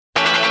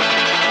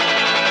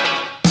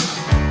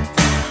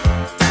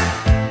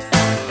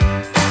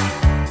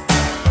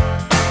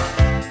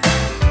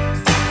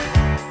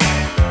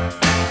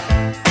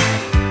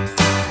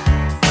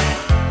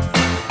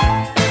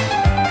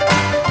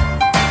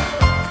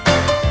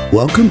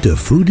Welcome to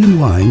Food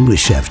and Wine with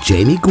Chef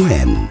Jamie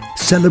Gwen.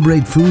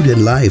 Celebrate food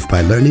and life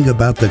by learning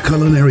about the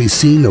culinary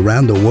scene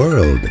around the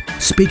world.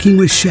 Speaking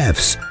with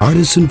chefs,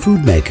 artisan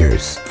food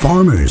makers,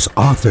 farmers,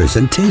 authors,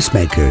 and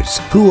tastemakers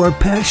who are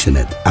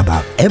passionate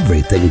about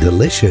everything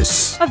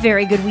delicious. A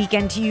very good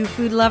weekend to you,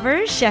 food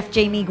lovers. Chef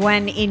Jamie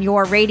Gwen in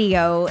your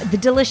radio. The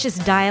delicious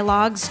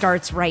dialogue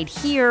starts right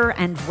here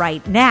and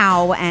right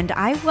now, and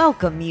I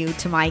welcome you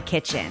to my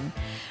kitchen.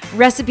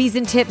 Recipes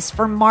and tips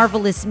for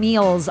marvelous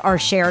meals are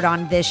shared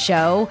on this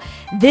show.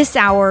 This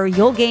hour,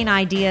 you'll gain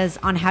ideas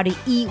on how to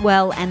eat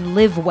well and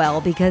live well,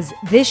 because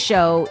this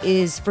show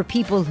is for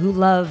people who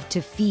love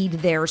to feed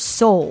their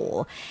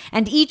soul.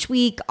 And each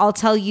week, I'll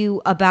tell you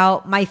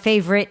about my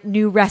favorite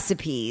new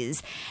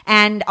recipes.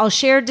 And I'll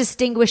share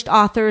distinguished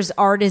authors,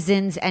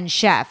 artisans, and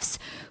chefs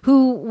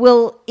who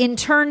will in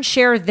turn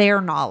share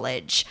their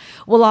knowledge.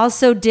 We'll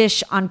also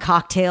dish on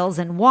cocktails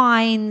and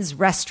wines,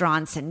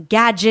 restaurants and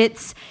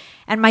gadgets.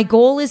 And my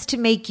goal is to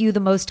make you the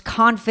most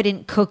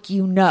confident cook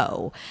you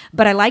know.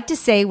 But I like to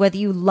say, whether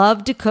you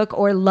love to cook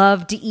or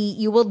love to eat,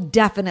 you will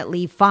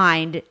definitely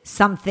find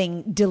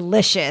something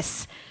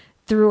delicious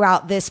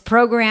throughout this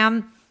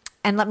program.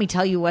 And let me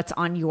tell you what's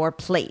on your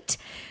plate.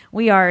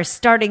 We are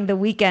starting the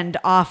weekend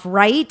off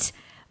right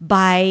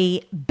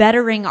by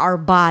bettering our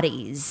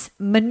bodies.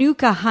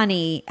 Manuka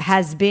honey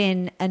has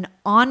been an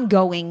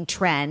ongoing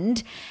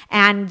trend,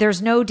 and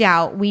there's no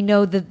doubt we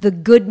know that the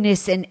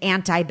goodness in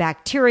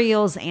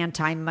antibacterials,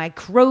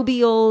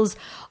 antimicrobials,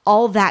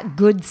 all that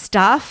good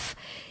stuff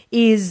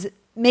is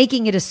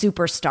making it a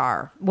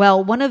superstar.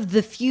 Well, one of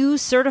the few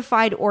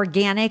certified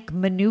organic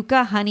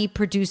Manuka honey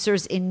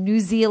producers in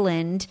New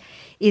Zealand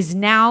is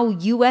now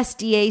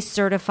USDA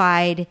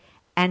certified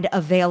and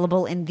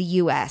available in the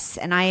U.S.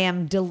 And I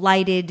am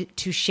delighted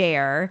to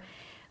share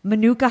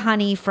Manuka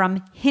honey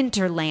from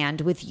Hinterland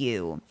with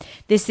you.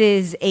 This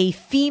is a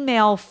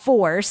female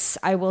force,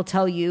 I will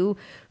tell you,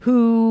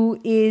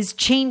 who is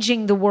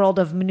changing the world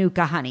of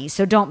Manuka honey,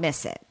 so don't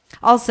miss it.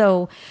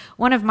 Also,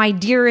 one of my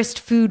dearest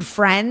food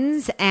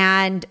friends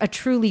and a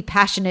truly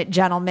passionate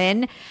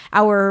gentleman,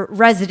 our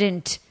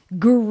resident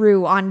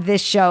guru on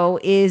this show,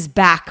 is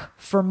back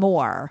for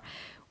more.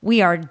 We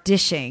are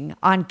dishing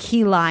on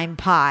key lime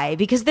pie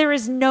because there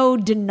is no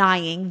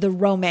denying the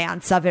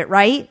romance of it,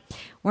 right?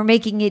 We're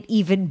making it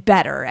even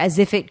better, as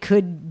if it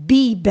could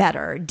be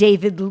better.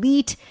 David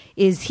Leet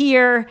is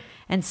here,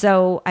 and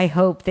so I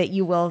hope that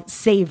you will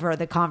savor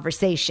the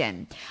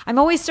conversation. I'm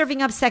always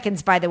serving up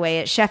seconds, by the way,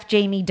 at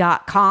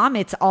chefjamie.com.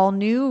 It's all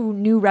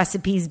new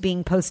recipes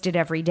being posted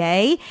every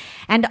day.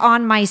 And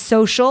on my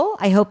social,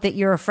 I hope that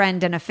you're a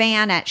friend and a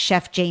fan at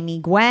Chef Jamie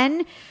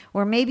Gwen,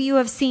 or maybe you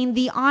have seen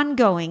the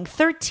ongoing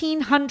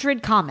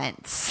 1,300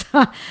 comments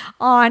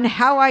on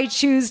how I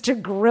choose to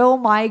grill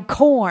my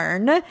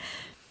corn.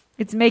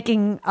 It's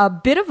making a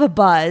bit of a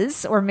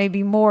buzz, or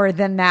maybe more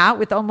than that,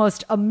 with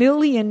almost 1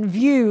 million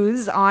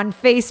views on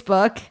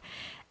Facebook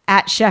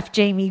at Chef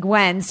Jamie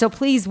Gwen. So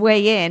please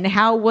weigh in.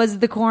 How was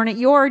the corn at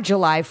your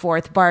July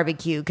 4th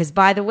barbecue? Because,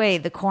 by the way,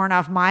 the corn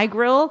off my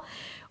grill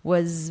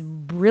was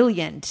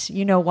brilliant.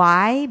 You know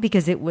why?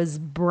 Because it was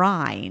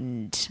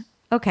brined.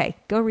 Okay,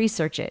 go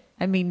research it.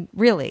 I mean,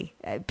 really,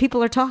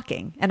 people are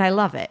talking, and I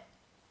love it.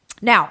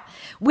 Now,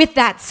 with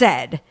that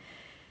said,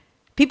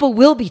 people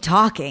will be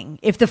talking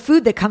if the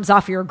food that comes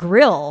off your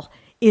grill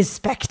is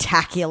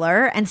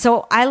spectacular. And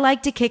so I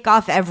like to kick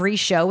off every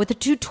show with a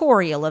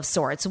tutorial of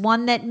sorts,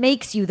 one that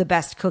makes you the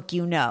best cook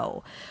you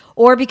know.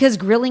 Or because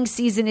grilling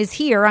season is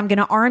here, I'm going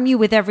to arm you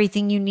with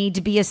everything you need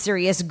to be a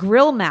serious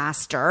grill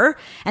master,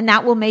 and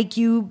that will make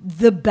you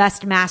the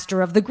best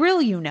master of the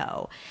grill you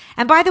know.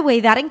 And by the way,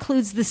 that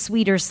includes the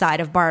sweeter side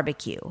of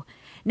barbecue.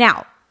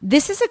 Now,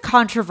 this is a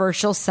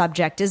controversial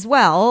subject as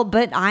well,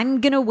 but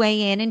I'm going to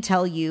weigh in and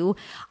tell you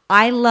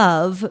I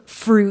love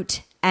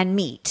fruit and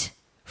meat.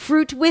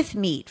 Fruit with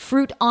meat,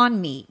 fruit on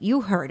meat.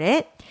 You heard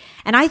it.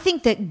 And I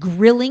think that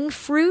grilling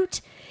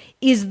fruit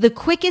is the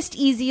quickest,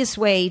 easiest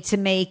way to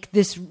make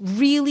this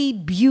really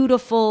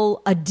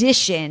beautiful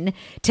addition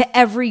to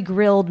every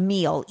grilled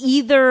meal,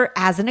 either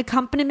as an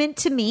accompaniment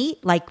to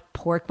meat, like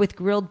pork with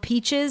grilled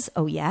peaches,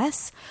 oh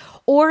yes,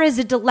 or as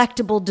a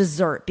delectable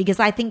dessert, because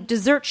I think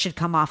dessert should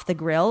come off the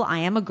grill. I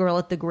am a girl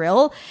at the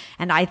grill,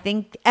 and I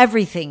think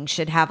everything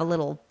should have a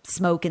little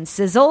smoke and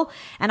sizzle.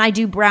 And I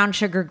do brown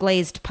sugar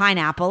glazed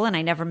pineapple, and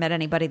I never met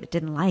anybody that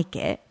didn't like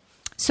it.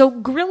 So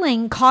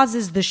grilling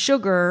causes the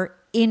sugar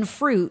in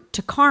fruit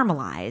to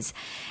caramelize,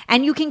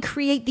 and you can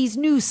create these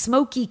new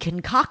smoky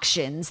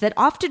concoctions that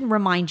often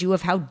remind you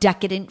of how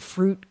decadent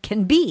fruit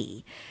can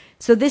be.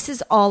 So this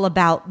is all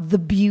about the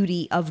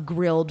beauty of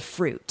grilled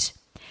fruit.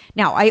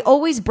 Now, I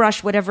always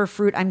brush whatever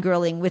fruit I'm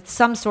grilling with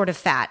some sort of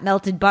fat,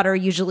 melted butter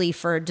usually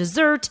for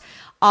dessert,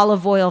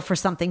 olive oil for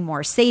something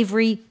more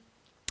savory.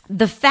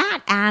 The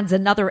fat adds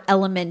another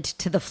element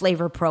to the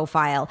flavor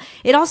profile.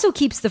 It also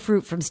keeps the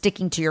fruit from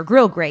sticking to your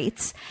grill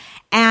grates.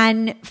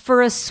 And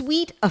for a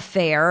sweet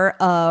affair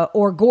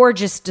or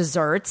gorgeous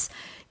desserts,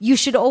 you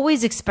should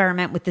always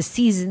experiment with the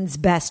season's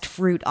best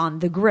fruit on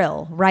the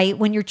grill, right?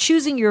 When you're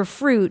choosing your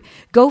fruit,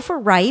 go for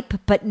ripe,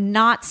 but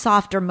not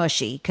soft or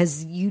mushy,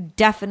 because you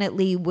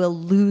definitely will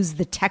lose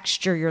the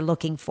texture you're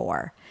looking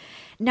for.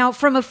 Now,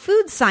 from a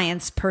food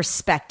science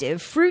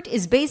perspective, fruit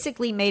is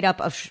basically made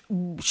up of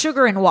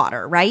sugar and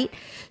water, right?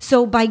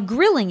 So by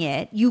grilling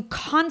it, you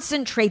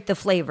concentrate the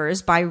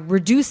flavors by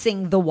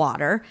reducing the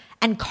water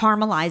and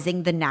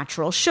caramelizing the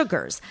natural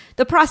sugars.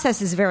 The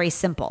process is very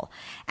simple,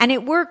 and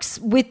it works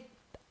with,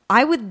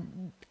 I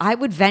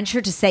would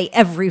venture to say,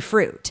 every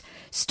fruit.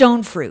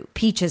 Stone fruit,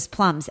 peaches,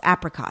 plums,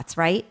 apricots,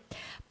 right?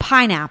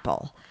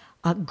 Pineapple.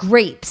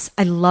 Grapes.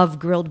 I love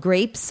grilled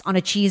grapes on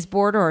a cheese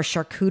board or a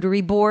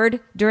charcuterie board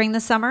during the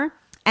summer.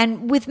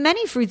 And with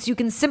many fruits, you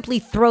can simply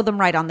throw them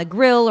right on the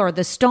grill, or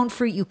the stone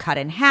fruit you cut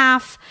in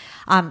half.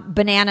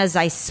 Bananas,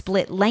 I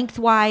split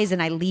lengthwise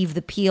and I leave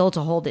the peel to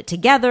hold it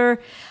together.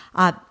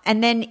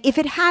 And then if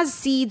it has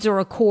seeds or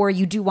a core,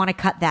 you do want to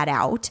cut that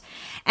out.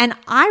 And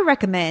I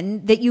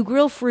recommend that you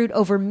grill fruit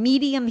over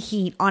medium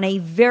heat on a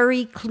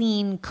very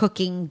clean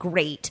cooking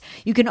grate.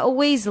 You can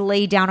always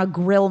lay down a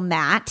grill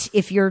mat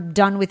if you're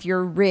done with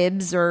your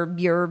ribs or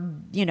your,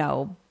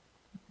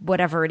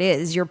 whatever it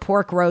is, your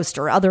pork roast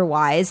or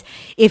otherwise,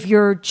 if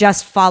you're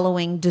just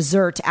following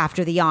dessert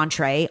after the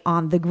entree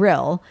on the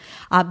grill.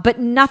 But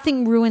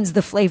nothing ruins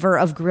the flavor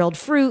of grilled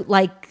fruit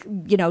like,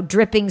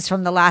 drippings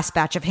from the last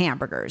batch of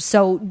hamburgers.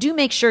 So do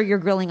make sure you're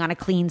grilling on a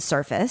clean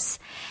surface.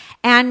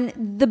 And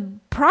the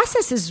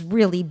process is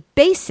really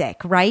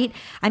basic, right?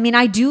 I mean,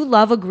 I do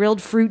love a grilled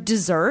fruit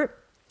dessert.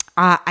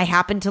 I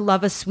happen to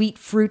love a sweet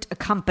fruit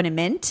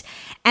accompaniment.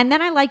 And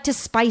then I like to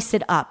spice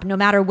it up, no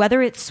matter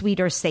whether it's sweet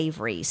or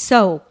savory.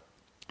 So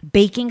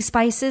baking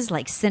spices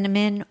like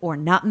cinnamon or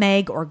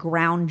nutmeg or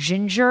ground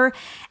ginger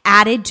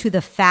added to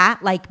the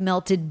fat like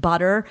melted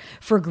butter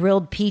for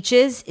grilled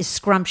peaches is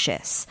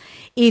scrumptious.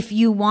 If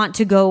you want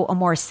to go a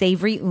more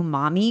savory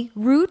umami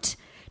route,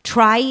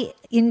 try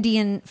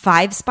Indian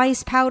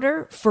 5-spice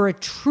powder for a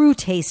true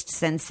taste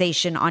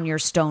sensation on your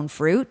stone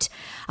fruit.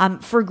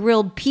 For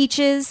grilled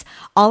peaches,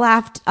 I'll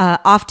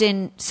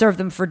often serve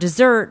them for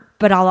dessert,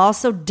 but I'll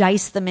also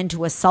dice them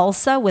into a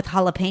salsa with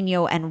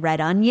jalapeno and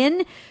red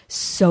onion.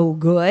 So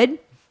good.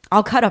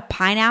 I'll cut a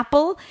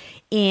pineapple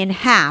in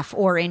half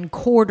or in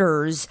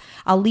quarters.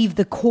 I'll leave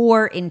the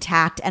core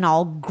intact and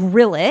I'll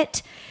grill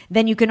it.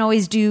 Then you can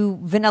always do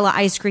vanilla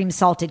ice cream,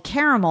 salted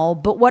caramel.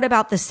 But what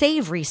about the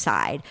savory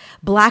side?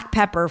 Black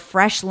pepper,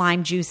 fresh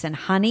lime juice, and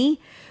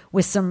honey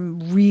with some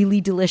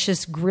really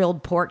delicious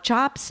grilled pork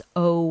chops.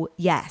 Oh,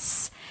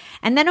 yes.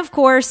 And then, of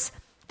course,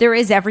 there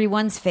is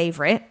everyone's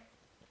favorite.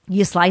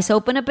 You slice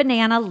open a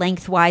banana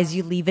lengthwise,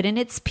 you leave it in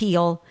its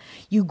peel.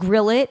 You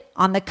grill it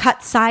on the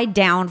cut side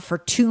down for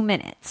 2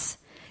 minutes.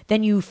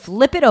 Then you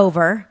flip it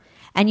over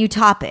and you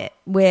top it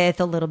with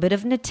a little bit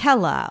of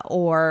Nutella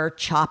or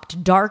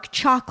chopped dark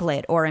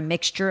chocolate or a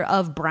mixture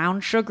of brown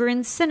sugar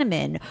and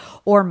cinnamon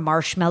or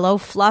marshmallow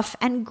fluff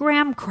and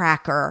graham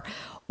cracker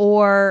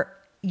or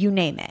you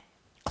name it.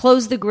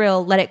 Close the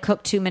grill, let it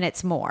cook 2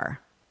 minutes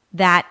more.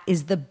 That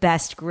is the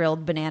best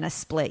grilled banana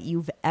split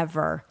you've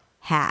ever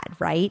had,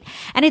 right?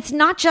 And it's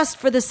not just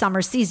for the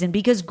summer season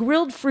because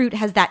grilled fruit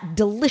has that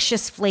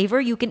delicious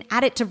flavor. You can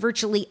add it to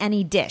virtually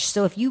any dish.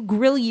 So if you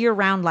grill year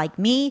round like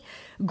me,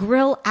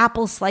 grill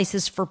apple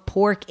slices for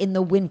pork in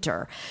the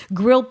winter,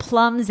 grill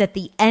plums at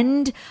the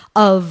end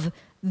of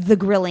the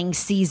grilling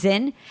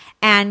season,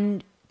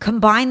 and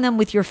combine them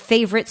with your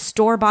favorite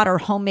store-bought or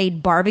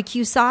homemade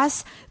barbecue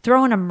sauce.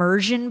 Throw an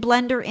immersion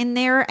blender in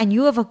there and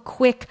you have a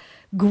quick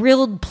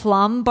grilled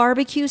plum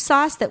barbecue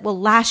sauce that will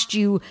last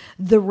you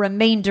the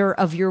remainder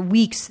of your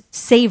week's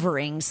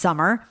savoring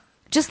summer.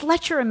 Just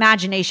let your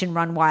imagination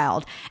run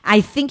wild.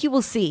 I think you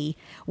will see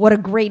what a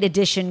great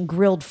addition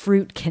grilled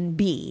fruit can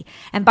be.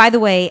 And by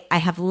the way, I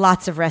have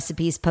lots of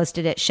recipes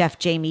posted at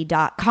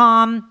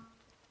chefjamie.com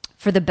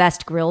for the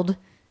best grilled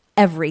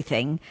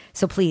everything.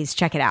 So please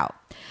check it out.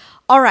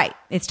 All right,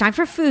 it's time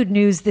for food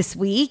news this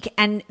week.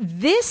 And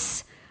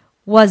this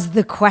was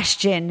the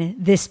question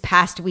this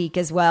past week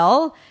as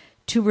well.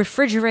 To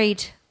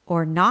refrigerate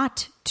or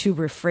not to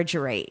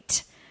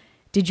refrigerate?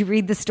 Did you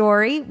read the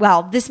story?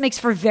 Well, this makes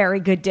for very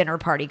good dinner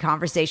party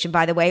conversation,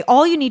 by the way.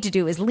 All you need to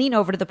do is lean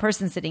over to the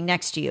person sitting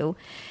next to you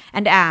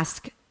and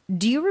ask,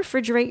 do you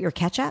refrigerate your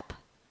ketchup?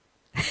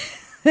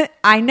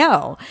 I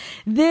know.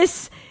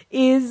 This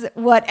is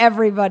what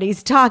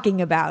everybody's talking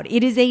about.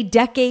 It is a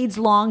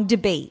decades-long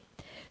debate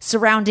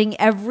surrounding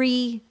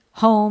every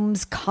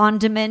home's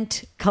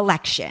condiment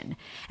collection,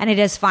 and it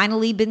has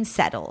finally been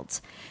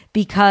settled.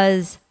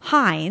 Because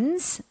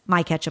Heinz,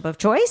 my ketchup of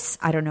choice,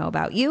 I don't know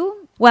about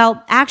you.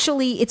 Well,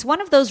 actually, it's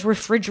one of those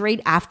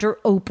refrigerate after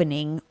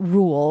opening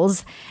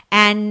rules,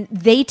 and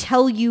they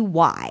tell you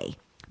why.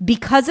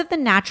 Because of the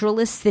natural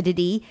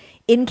acidity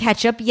in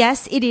ketchup,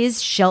 yes, it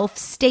is shelf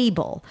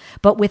stable,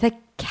 but with a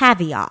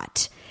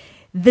caveat.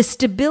 The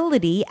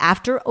stability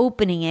after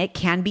opening it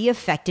can be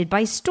affected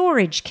by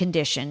storage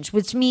conditions,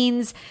 which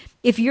means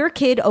if your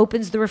kid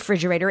opens the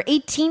refrigerator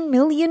 18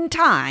 million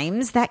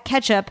times, that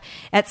ketchup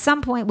at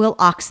some point will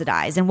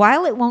oxidize. And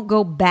while it won't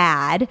go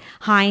bad,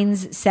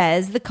 Heinz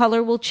says the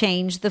color will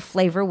change, the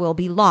flavor will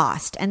be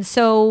lost. And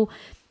so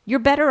you're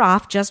better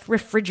off just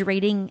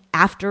refrigerating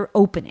after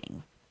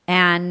opening.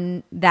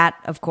 And that,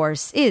 of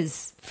course,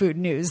 is food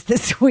news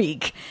this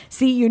week.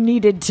 See, you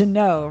needed to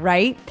know,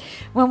 right?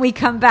 When we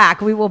come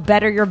back, we will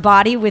better your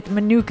body with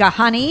Manuka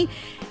honey,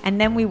 and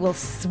then we will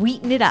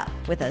sweeten it up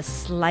with a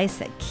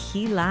slice of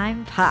key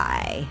lime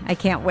pie. I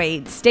can't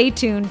wait. Stay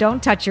tuned.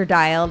 Don't touch your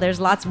dial.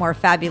 There's lots more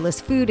fabulous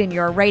food in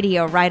your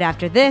radio right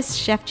after this.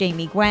 Chef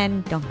Jamie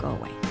Gwen, don't go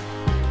away.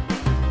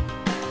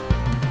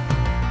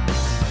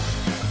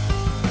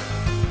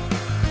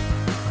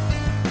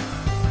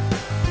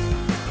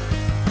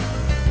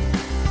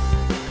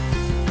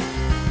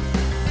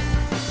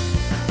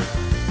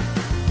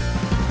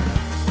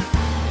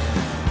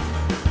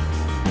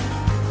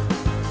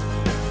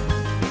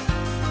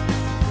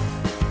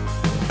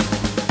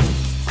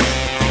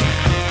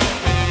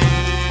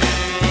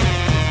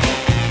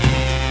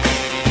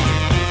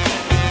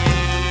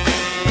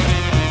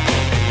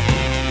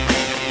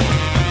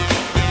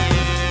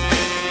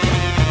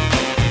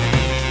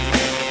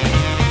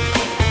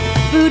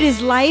 Food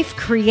is life.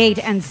 Create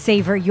and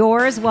savor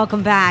yours.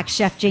 Welcome back,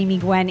 Chef Jamie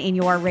Gwen in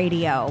your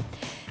radio.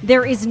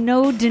 There is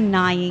no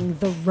denying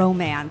the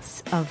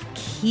romance of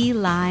key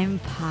lime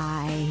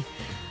pie.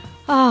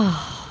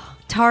 Oh,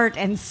 tart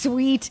and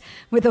sweet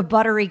with a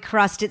buttery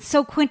crust. It's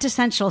so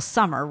quintessential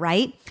summer,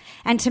 right?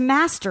 And to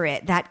master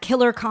it, that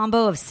killer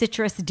combo of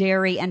citrus,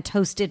 dairy, and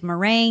toasted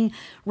meringue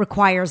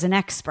requires an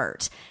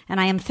expert. And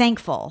I am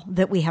thankful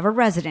that we have a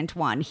resident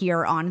one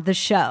here on the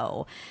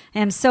show. I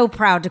am so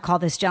proud to call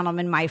this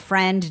gentleman my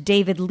friend.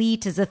 David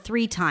Leet is a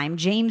 3-time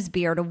James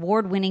Beard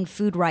award-winning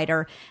food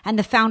writer and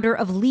the founder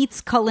of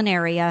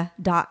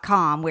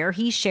LeetsCulinaria.com, where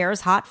he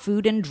shares hot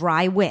food and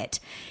dry wit.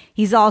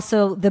 He's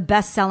also the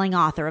best-selling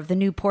author of The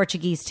New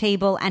Portuguese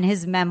Table and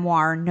his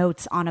memoir,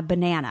 Notes on a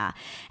Banana.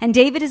 And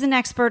David is an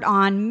expert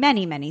on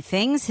many, many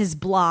things. His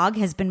blog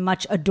has been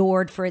much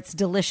adored for its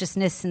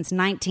deliciousness since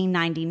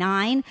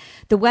 1999.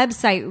 The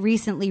website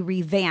recently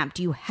revamped.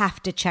 You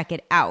have to check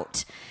it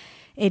out.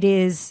 It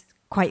is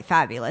quite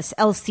fabulous.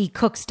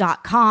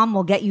 lccooks.com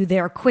will get you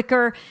there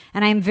quicker,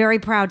 and I am very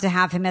proud to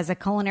have him as a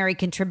culinary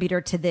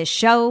contributor to this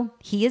show.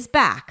 He is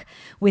back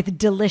with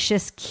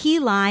delicious key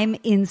lime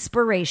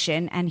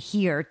inspiration and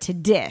here to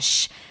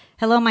dish.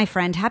 Hello, my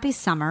friend. Happy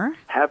summer.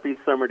 Happy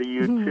summer to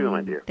you too,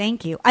 my dear.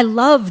 Thank you. I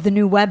love the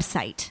new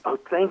website. Oh,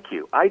 thank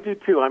you. I do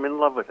too. I'm in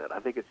love with it. I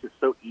think it's just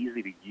so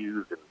easy to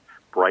use and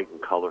bright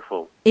and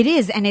colorful. It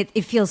is, and it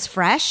feels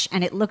fresh,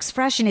 and it looks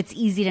fresh, and it's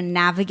easy to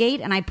navigate.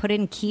 And I put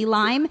in key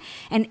lime,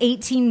 and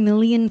 18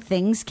 million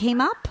things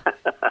came up.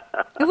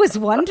 It was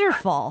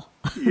wonderful.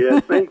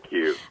 Yes, thank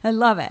you. I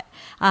love it.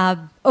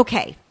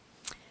 Okay,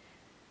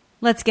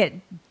 let's get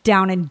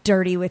down and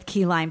dirty with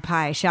key lime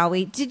pie, shall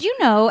we? Did you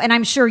know, and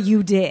I'm sure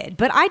you did,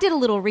 but I did a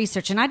little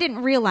research, and I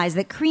didn't realize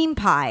that cream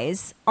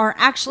pies are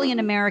actually an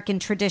American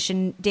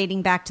tradition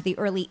dating back to the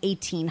early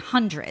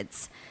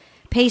 1800s.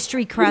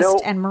 Pastry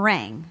crust and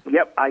meringue.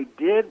 Yep, I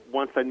did.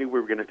 Once I knew we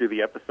were going to do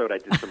the episode, I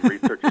did some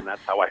research, and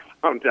that's how I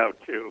found out,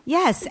 too.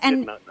 Yes, I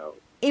and did not know.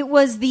 It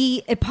was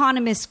the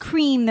eponymous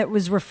cream that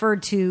was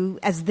referred to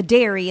as the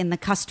dairy in the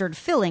custard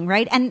filling,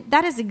 right? And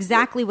that is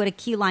exactly what a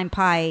key lime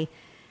pie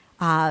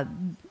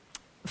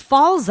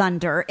falls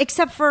under,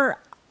 except for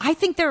I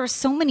think there are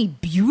so many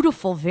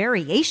beautiful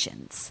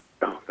variations.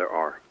 Oh, there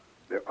are.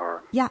 There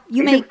are. Yeah,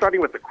 you Even make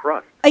starting with the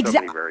crust. So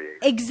many variations.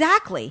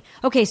 Exactly.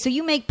 Okay, so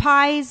you make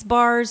pies,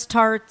 bars,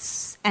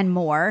 tarts, and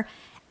more.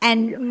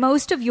 And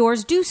most of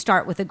yours do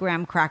start with a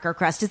graham cracker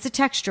crust. It's a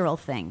textural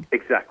thing.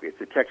 Exactly.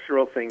 It's a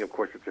textural thing. Of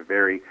course, it's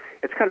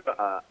kind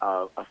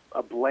of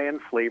a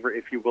bland flavor,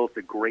 if you will. It's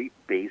a great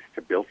base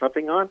to build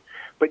something on.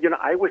 But,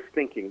 I was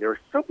thinking there are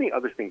so many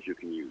other things you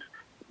can use.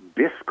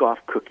 Biscoff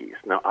cookies.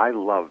 Now, I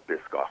love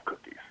Biscoff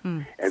cookies.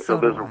 And so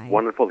those are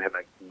wonderful. They have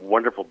that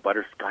wonderful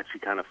butterscotchy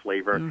kind of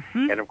flavor.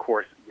 Mm-hmm. And, of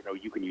course,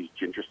 you can use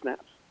ginger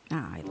snaps. Oh,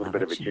 a little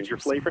bit of a ginger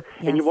flavor.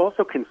 Yes. And you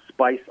also can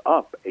spice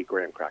up a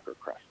graham cracker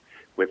crust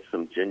with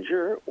some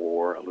ginger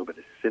or a little bit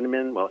of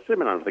cinnamon. Well,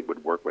 cinnamon I don't think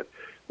would work with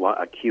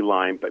a key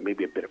lime, but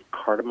maybe a bit of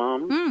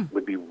cardamom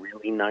would be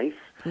really nice.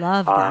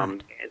 Love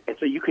that. And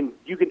so you can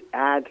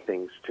add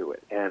things to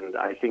it. And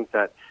I think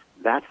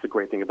that's the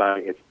great thing about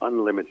it. It's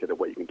unlimited of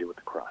what you can do with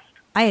the crust.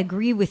 I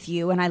agree with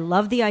you, and I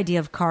love the idea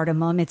of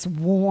cardamom. It's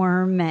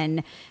warm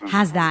and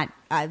has that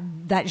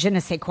je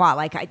ne sais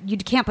quoi. You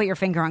can't put your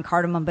finger on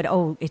cardamom, but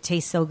it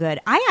tastes so good.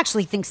 I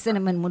actually think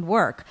cinnamon would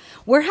work.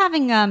 We're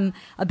having a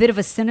bit of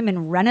a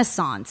cinnamon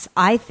renaissance,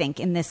 I think,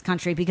 in this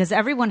country because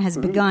everyone has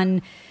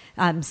begun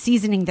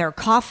seasoning their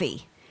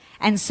coffee.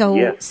 And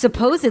so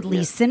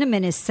supposedly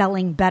cinnamon is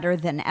selling better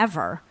than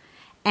ever.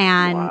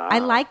 And I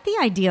like the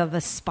idea of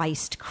a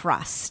spiced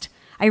crust.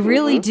 I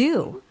really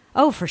do.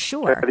 Oh, for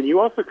sure. And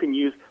you also can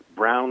use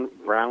browned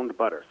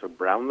butter. So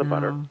brown the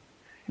butter.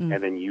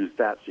 and then use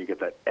that so you get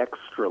that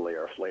extra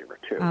layer of flavor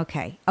too.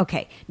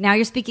 Okay. Now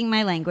you're speaking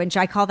my language.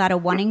 I call that a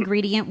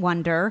one-ingredient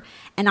wonder,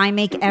 and I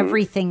make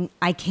everything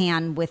I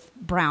can with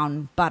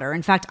brown butter.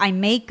 In fact, I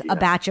make a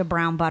batch of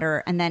brown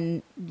butter and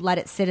then let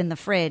it sit in the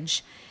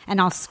fridge,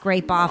 and I'll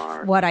scrape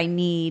off what I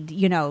need,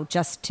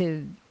 just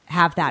to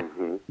have that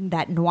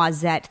that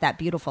noisette, that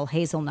beautiful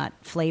hazelnut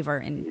flavor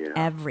in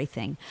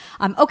everything.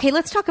 Okay,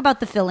 let's talk about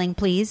the filling,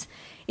 please.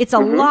 It's a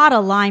lot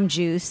of lime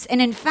juice.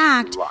 And in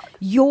fact,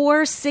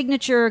 your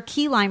signature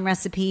key lime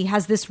recipe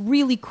has this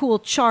really cool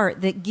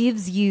chart that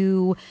gives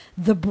you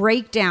the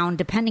breakdown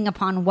depending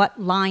upon what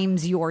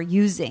limes you're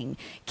using.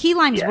 Key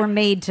limes were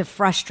made to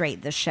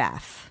frustrate the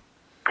chef.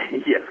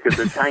 Yes, because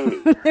they're tiny.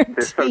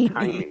 They're so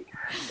tiny.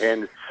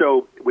 And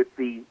so with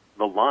the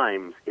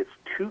limes, it's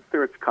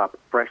 2/3 cup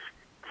fresh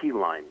key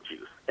lime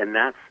juice. And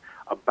that's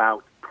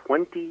about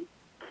 20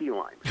 key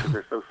limes because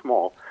they're so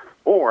small.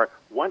 Or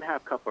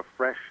 1/2 cup of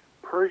fresh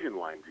Persian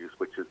lime juice,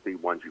 which is the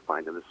ones you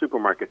find in the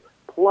supermarket,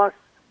 plus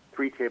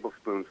 3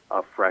 tablespoons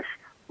of fresh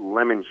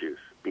lemon juice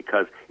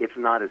because it's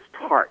not as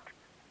tart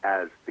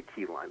as the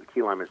key lime. The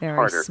key lime is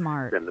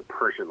tartar than the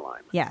Persian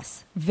lime.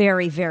 Yes,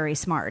 very, very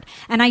smart.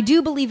 And I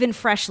do believe in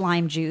fresh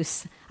lime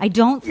juice. I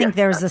don't think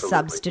there's a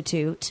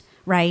substitute,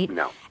 right?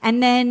 No.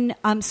 And then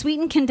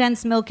sweetened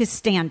condensed milk is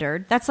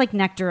standard. That's like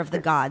nectar of the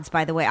gods,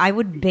 by the way. I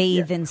would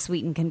bathe in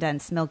sweetened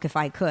condensed milk if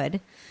I could.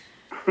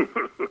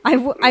 I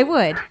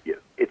would. Yeah.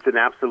 It's an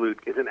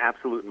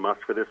absolute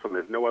must for this one.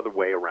 There's no other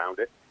way around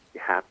it.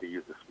 You have to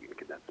use the sweetened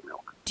condensed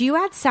milk. Do you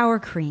add sour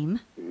cream?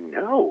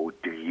 No.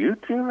 Do you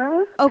do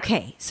that?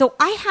 Okay, so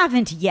I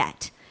haven't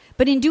yet.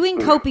 But in doing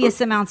copious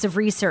amounts of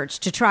research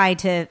to try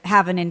to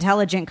have an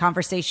intelligent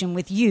conversation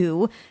with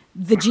you,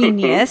 the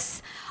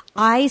genius,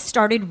 I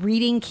started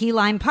reading key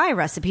lime pie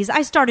recipes.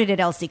 I started at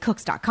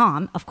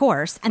elsiecooks.com, of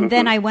course, and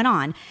then I went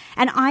on.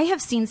 And I have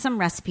seen some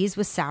recipes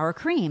with sour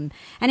cream.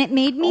 And it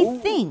made me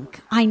think,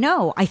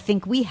 I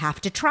think we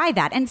have to try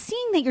that. And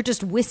seeing that you're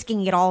just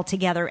whisking it all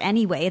together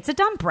anyway, it's a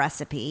dump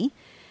recipe.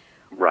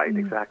 Right,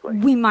 exactly.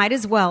 We might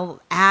as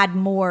well add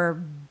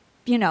more,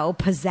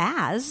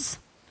 pizzazz.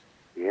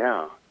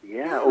 Yeah.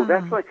 Oh,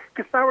 that's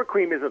because sour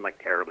cream isn't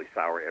terribly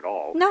sour at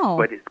all. No.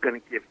 But it's going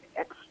to give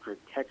extra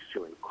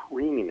texture and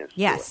creaminess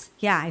to it.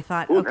 Yeah, I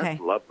thought, That's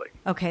lovely.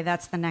 Okay,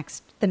 that's the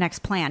next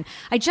plan.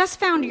 I just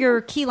found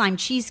your key lime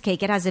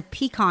cheesecake. It has a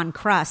pecan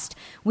crust.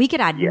 We could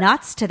add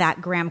nuts to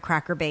that graham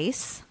cracker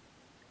base.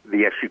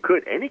 Yes, you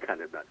could. Any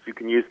kind of nuts. You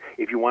can use,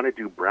 if you want to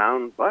do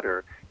brown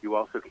butter, you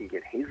also can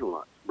get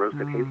hazelnuts,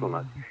 roasted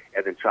hazelnuts,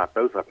 and then chop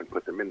those up and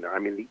put them in there. I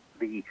mean,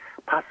 the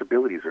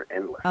possibilities are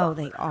endless. Oh,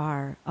 they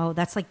are. Oh,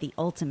 that's like the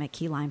ultimate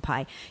key lime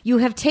pie. You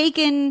have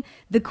taken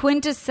the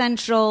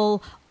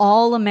quintessential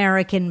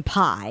all-American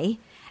pie,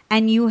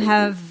 and you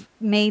have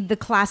made the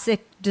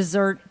classic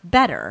dessert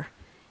better.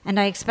 And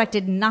I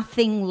expected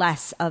nothing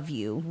less of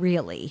you,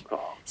 really.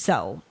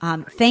 So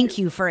thank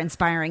you for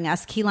inspiring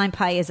us. Key lime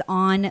pie is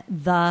on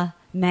the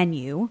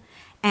menu.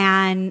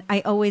 And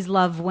I always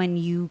love when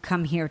you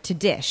come here to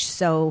dish.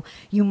 So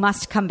you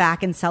must come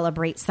back and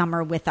celebrate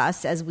summer with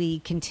us as we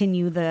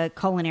continue the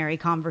culinary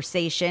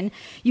conversation.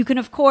 You can,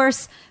 of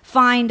course,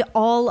 find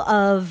all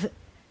of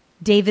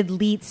David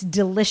Leite's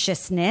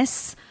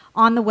deliciousness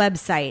on the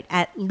website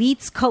at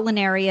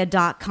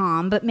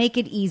leitsculinaria.com, but make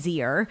it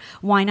easier.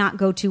 Why not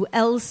go to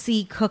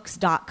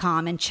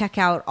lccooks.com and check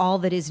out all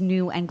that is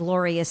new and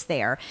glorious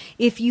there?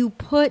 If you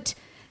put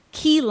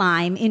key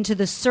lime into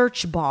the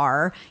search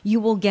bar, you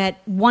will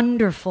get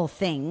wonderful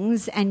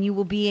things, and you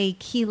will be a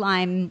key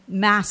lime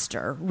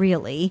master,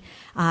 really.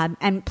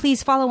 And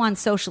please follow on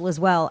social as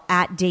well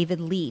at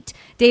David Leite.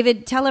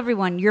 David, tell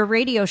everyone your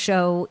radio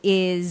show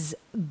is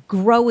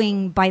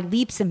growing by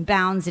leaps and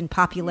bounds in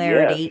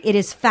popularity. Yes. It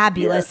is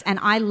fabulous, Yes. and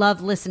I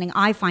love listening.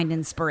 I find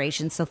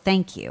inspiration, so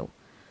thank you.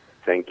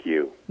 Thank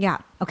you. Yeah.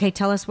 Okay,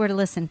 tell us where to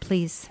listen,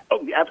 please.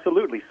 Oh,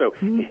 absolutely. So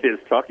it is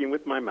Talking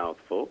with My Mouth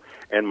Full,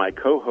 and my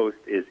co-host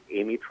is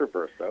Amy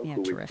Traverso,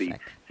 who is the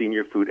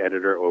senior food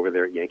editor over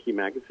there at Yankee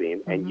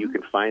Magazine, and you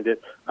can find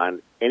it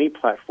on any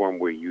platform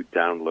where you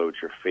download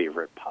your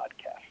favorite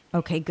podcast.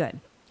 Okay, good.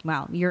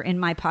 Well, you're in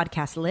my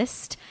podcast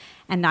list,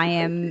 and I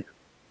am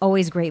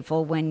always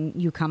grateful when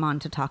you come on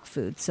to talk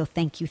food. So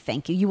thank you.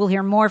 You will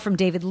hear more from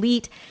David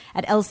Leite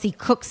at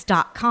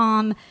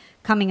lccooks.com.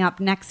 Coming up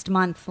next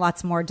month,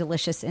 lots more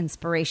delicious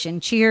inspiration.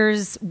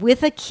 Cheers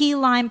with a key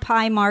lime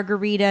pie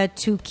margarita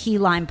to key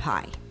lime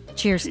pie.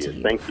 Cheers to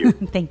you. Thank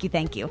you.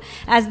 Thank you.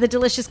 As the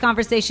delicious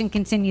conversation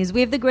continues,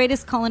 we have the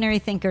greatest culinary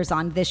thinkers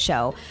on this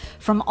show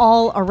from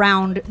all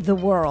around the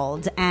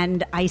world,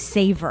 and I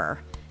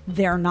savor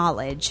their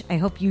knowledge. I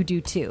hope you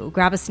do too.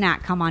 Grab a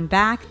snack, come on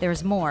back.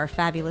 There's more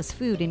fabulous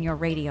food in your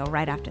radio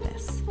right after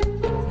this.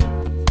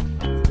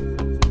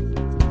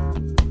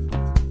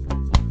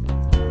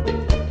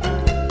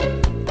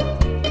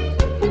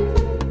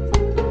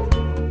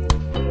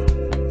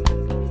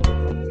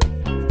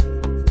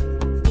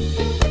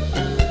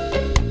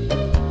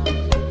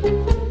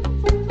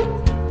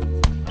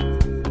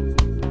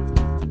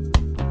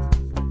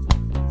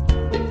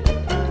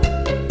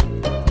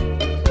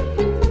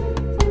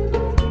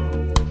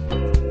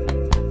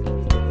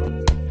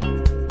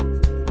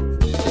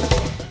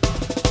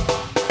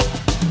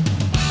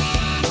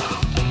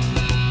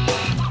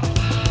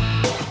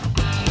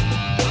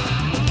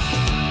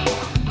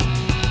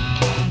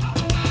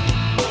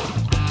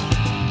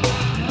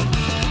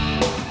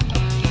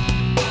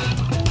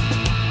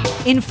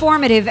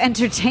 Informative,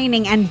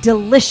 entertaining, and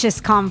delicious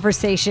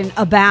conversation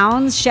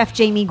abounds. Chef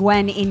Jamie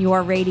Gwen in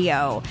your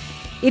radio.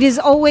 It is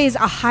always a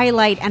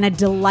highlight and a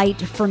delight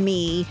for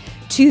me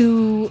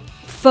to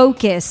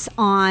focus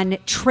on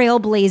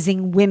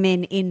trailblazing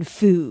women in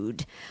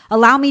food.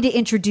 Allow me to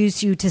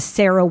introduce you to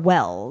Sarah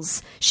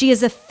Wells. She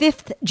is a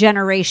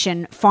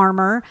fifth-generation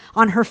farmer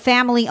on her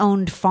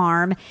family-owned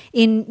farm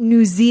in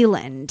New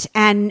Zealand,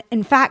 and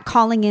in fact,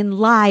 calling in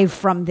live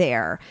from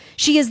there.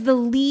 She is the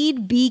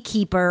lead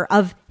beekeeper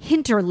of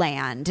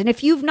Hinterland, and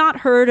if you've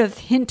not heard of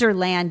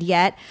Hinterland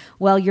yet,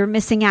 well, you're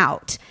missing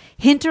out.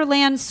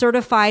 Hinterland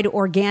certified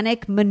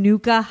organic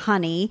Manuka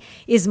honey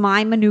is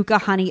my Manuka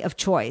honey of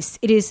choice.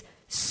 It is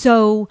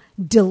so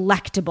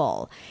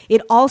delectable.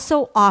 It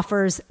also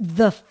offers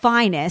the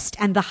finest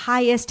and the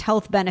highest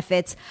health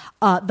benefits,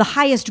 the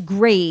highest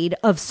grade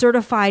of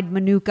certified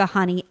Manuka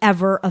honey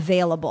ever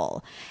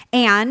available.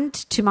 And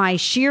to my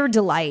sheer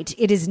delight,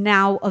 it is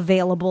now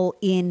available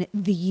in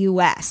the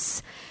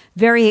U.S.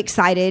 Very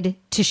excited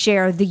to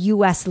share the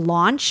U.S.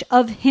 launch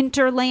of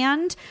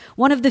Hinterland,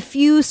 one of the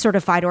few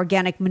certified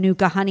organic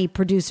Manuka honey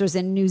producers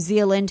in New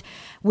Zealand,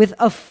 with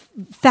a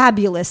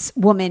fabulous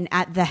woman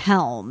at the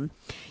helm.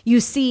 You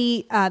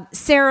see,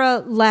 Sarah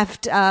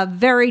left a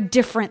very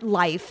different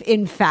life,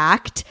 in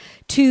fact,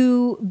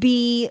 to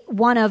be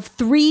one of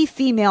 3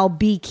 female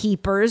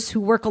beekeepers who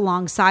work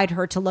alongside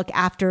her to look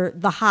after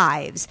the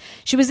hives.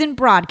 She was in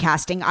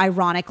broadcasting,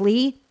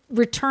 ironically,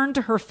 returned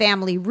to her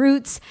family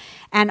roots,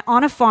 and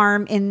on a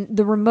farm in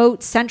the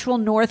remote central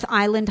North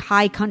Island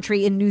high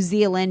country in New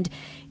Zealand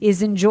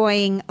is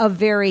enjoying a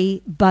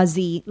very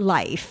buzzy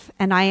life.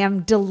 And I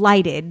am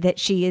delighted that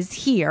she is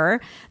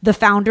here, the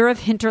founder of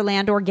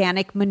Hinterland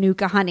Organic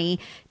Manuka Honey,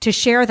 to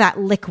share that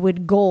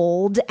liquid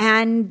gold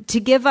and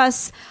to give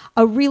us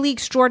a really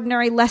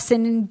extraordinary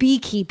lesson in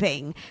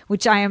beekeeping,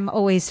 which I am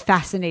always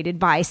fascinated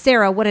by.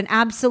 Sarah, what an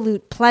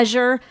absolute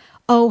pleasure.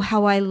 Oh,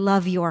 how I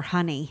love your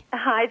honey.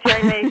 Hi,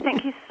 Jamie.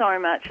 Thank you so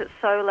much. It's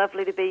so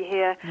lovely to be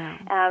here.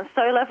 Yeah.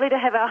 So lovely to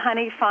have our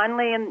honey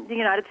finally in the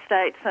United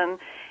States, and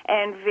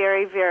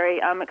very, very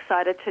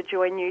excited to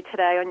join you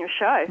today on your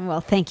show. Well,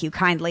 thank you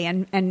kindly,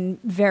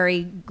 and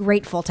very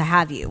grateful to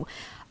have you.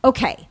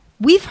 Okay.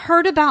 We've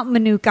heard about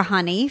Manuka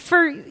honey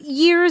for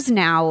years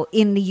now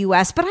in the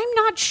U.S., but I'm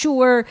not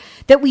sure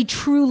that we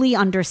truly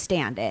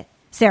understand it,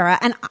 Sarah,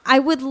 and I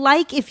would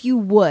like, if you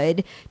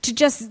would, to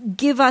just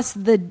give us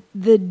the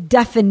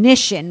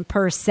definition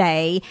per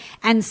se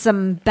and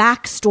some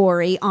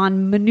backstory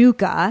on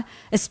Manuka,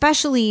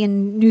 especially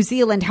in New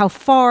Zealand, how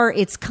far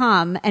it's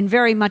come, and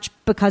very much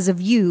because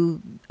of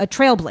you, a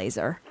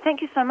trailblazer.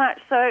 Thank you so much.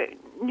 So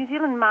New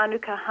Zealand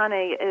Manuka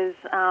honey is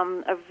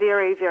a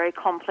very, very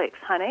complex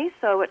honey.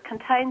 So it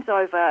contains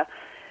over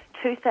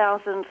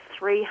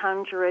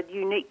 2,300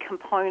 unique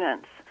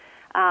components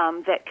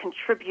that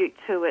contribute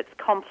to its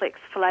complex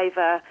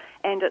flavour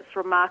and its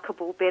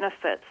remarkable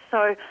benefits.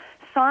 So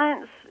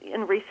science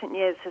in recent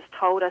years has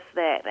told us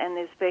that, and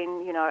there's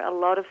been, a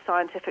lot of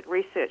scientific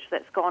research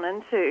that's gone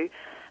into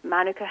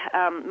Manuka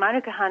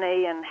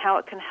honey and how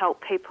it can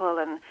help people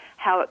and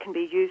how it can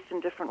be used in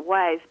different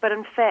ways. But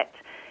in fact,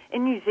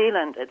 in New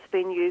Zealand, it's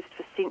been used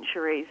for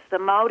centuries. The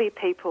Māori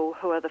people,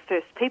 who are the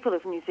first people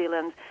of New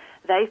Zealand,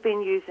 they've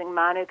been using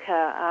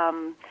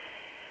Manuka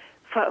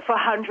for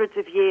hundreds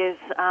of years,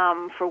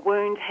 for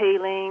wound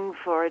healing,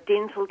 for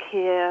dental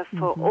care,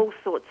 for all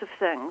sorts of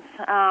things.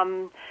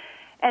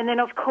 And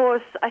then, of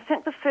course, I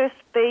think the first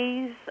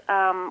bees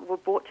were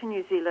brought to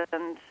New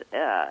Zealand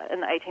in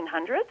the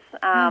 1800s,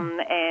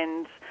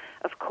 and,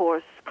 of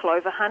course,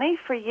 clover honey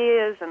for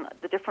years, and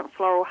the different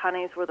floral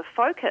honeys were the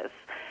focus.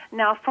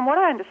 Now, from what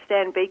I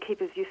understand,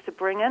 beekeepers used to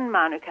bring in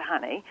Manuka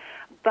honey,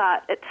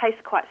 but it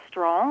tastes quite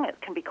strong.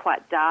 It can be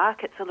quite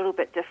dark. It's a little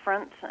bit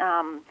different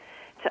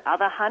to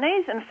other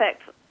honeys. In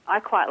fact, I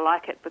quite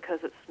like it because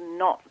it's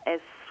not as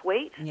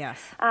sweet as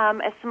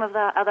some of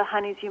the other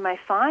honeys you may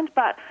find.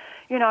 But,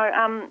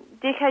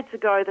 decades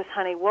ago this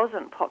honey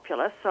wasn't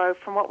popular, so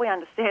from what we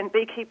understand,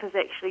 beekeepers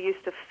actually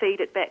used to feed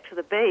it back to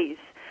the bees.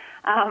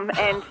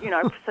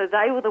 So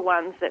they were the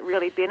ones that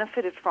really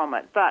benefited from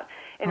it. But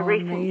in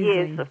recent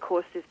years, of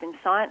course, there's been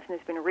science and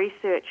there's been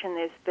research and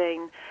there's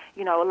been,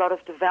 a lot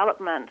of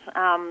development.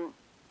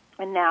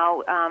 And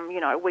now,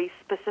 we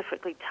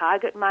specifically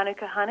target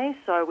Manuka honey,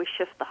 so we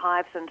shift the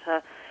hives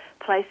into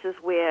places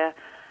where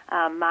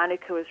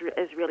Manuka is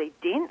really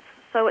dense.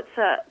 So it's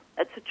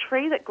a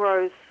tree that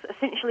grows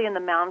essentially in the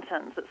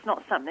mountains. It's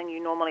not something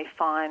you normally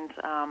find,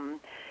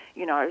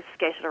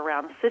 scattered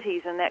around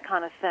cities and that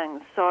kind of thing.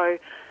 So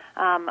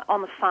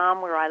on the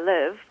farm where I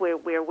live, where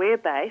we're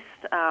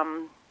based,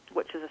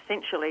 which is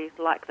essentially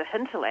like the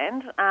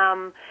hinterland,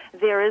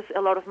 there is a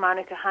lot of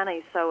Manuka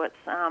honey. So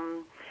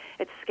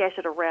it's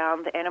scattered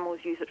around. The animals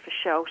use it for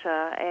shelter,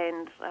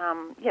 and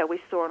we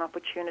saw an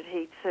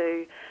opportunity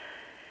to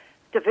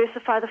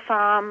diversify the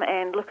farm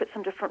and look at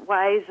some different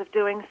ways of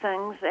doing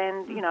things,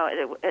 and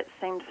it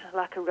seemed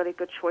like a really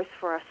good choice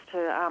for us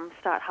to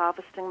start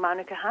harvesting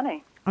Manuka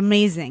honey.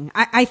 Amazing.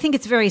 I think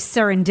it's very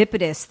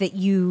serendipitous that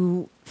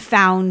you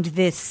found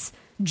this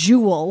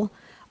jewel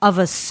of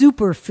a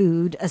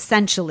superfood,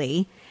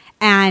 essentially,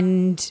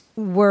 and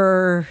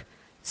were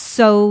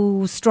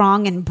so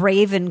strong and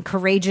brave and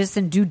courageous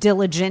and due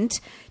diligent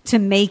to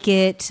make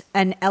it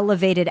an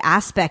elevated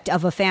aspect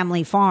of a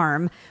family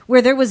farm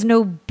where there was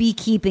no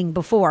beekeeping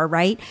before,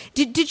 right?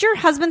 Did your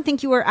husband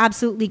think you were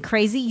absolutely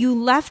crazy? You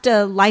left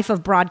a life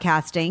of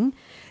broadcasting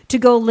to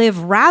go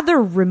live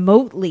rather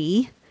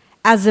remotely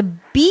as a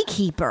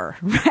beekeeper,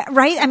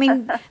 right? I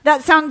mean,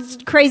 that sounds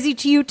crazy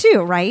to you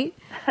too, right?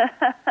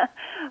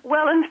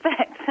 Well, in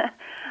fact,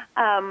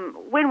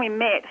 when we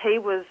met, he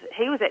was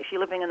actually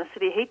living in the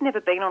city. He'd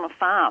never been on a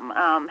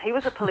farm. He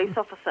was a police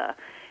officer.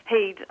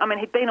 He'd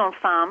been on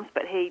farms,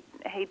 but he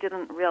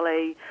didn't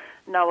really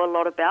know a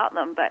lot about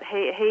them. But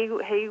he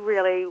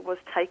really was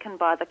taken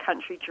by the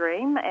country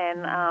dream,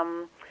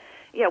 and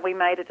we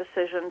made a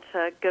decision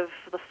to give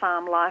the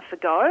farm life a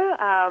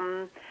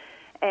go.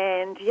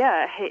 And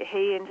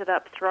he ended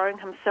up throwing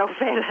himself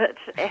at it,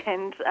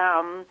 and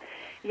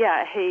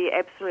he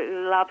absolutely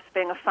loves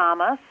being a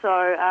farmer. So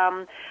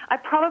I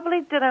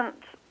probably didn't,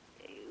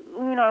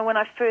 when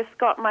I first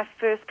got my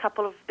first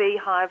couple of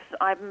beehives,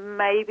 I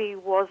maybe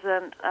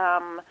wasn't,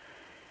 not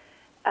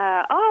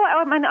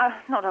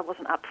I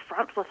wasn't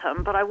upfront with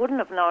him, but I wouldn't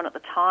have known at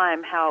the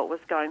time how it was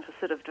going to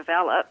sort of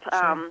develop.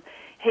 Sure.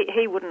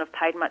 He wouldn't have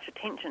paid much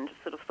attention, just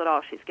sort of thought,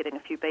 oh, she's getting a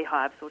few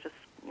beehives, or just,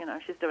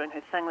 she's doing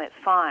her thing, that's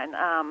fine.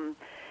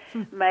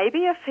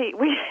 Maybe if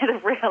we had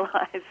have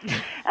realised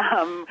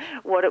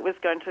what it was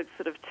going to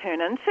sort of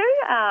turn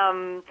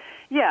into.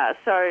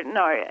 So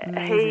no,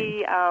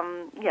 amazing.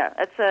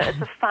 It's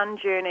a fun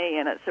journey,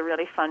 and it's a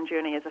really fun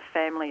journey as a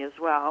family as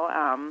well.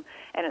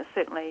 And it's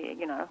certainly,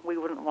 we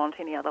wouldn't want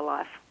any other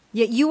life.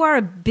 Yeah, you are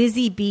a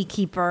busy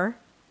beekeeper,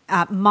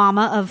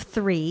 mama of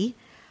 3.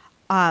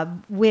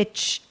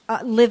 Which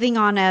living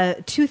on a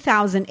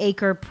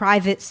 2,000-acre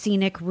private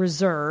scenic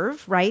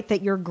reserve, right,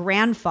 that your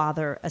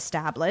grandfather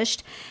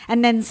established,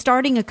 and then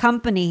starting a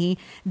company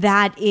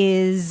that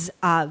is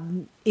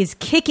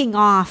kicking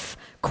off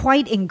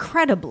quite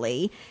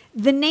incredibly.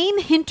 The name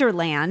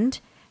Hinterland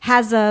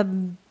has a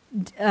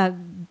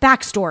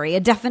backstory,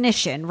 a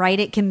definition, right?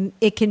 It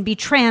can be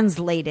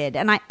translated,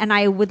 and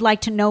I would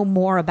like to know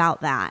more about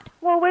that.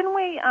 Well, when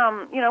we,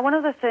 one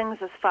of the things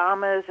as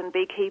farmers and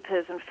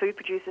beekeepers and food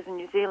producers in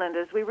New Zealand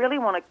is we really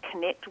want to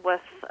connect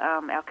with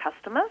our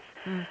customers.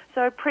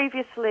 So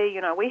previously,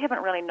 we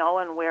haven't really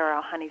known where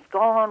our honey's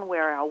gone,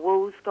 where our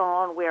wool's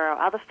gone, where our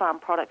other farm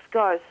products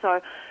go. So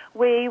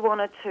we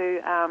wanted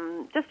to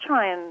just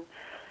try and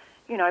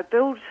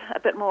build a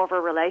bit more of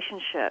a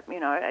relationship,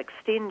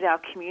 extend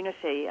our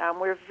community.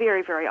 We're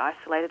very, very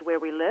isolated where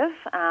we live.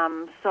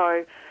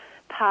 So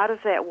part of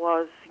that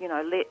was,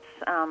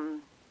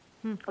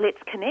 let's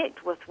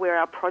connect with where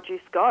our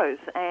produce goes.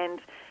 And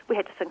we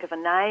had to think of a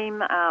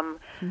name. A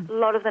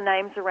lot of the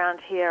names around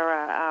here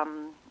are,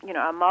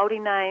 are Māori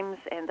names,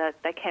 and that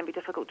they can be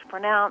difficult to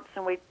pronounce.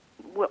 And we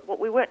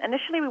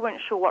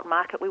weren't sure what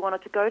market we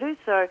wanted to go to.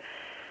 So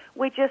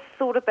we just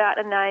thought about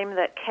a name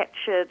that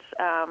captured,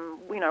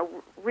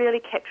 really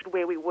captured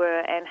where we were,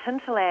 and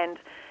Hinterland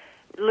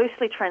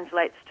loosely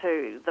translates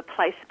to the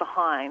place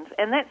behind,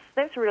 and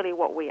that's really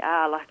what we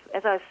are. Like,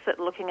 as I sit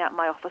looking out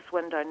my office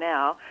window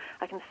now,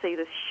 I can see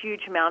this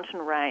huge mountain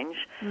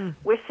range.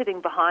 We're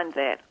sitting behind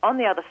that. On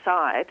the other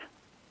side,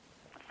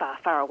 far,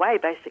 far away,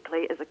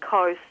 basically, is a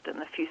coast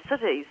and a few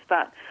cities,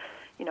 but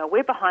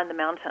we're behind the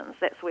mountains.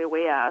 That's where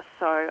we are.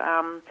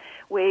 So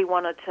we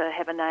wanted to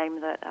have a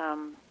name that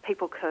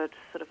people could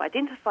sort of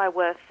identify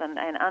with and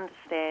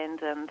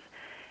understand, and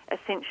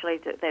essentially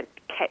that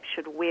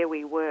captured where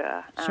we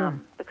were. Sure.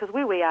 Because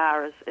where we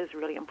are is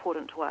really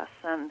important to us,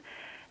 and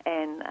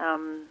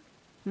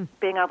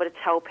being able to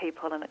tell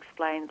people and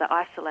explain the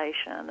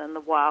isolation and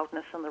the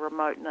wildness and the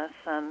remoteness.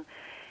 And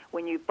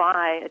when you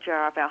buy a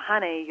jar of our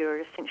honey, you're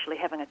essentially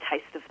having a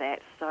taste of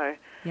that. So,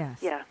 yes.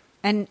 Yeah.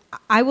 And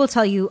I will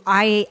tell you,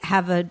 I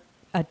have a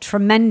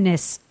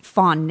tremendous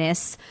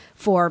fondness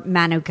for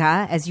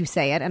Manuka, as you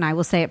say it, and I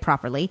will say it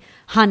properly,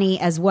 honey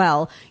as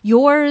well.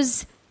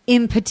 Yours,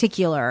 in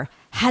particular,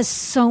 has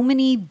so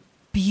many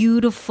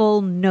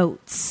beautiful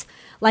notes.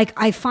 Like,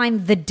 I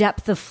find the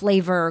depth of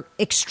flavor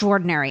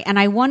extraordinary. And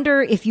I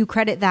wonder if you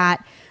credit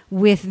that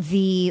with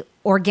the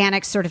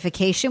organic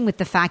certification, with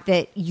the fact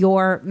that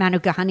your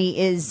Manuka honey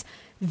is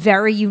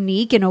very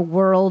unique in a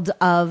world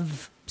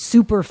of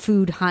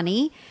superfood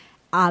honey.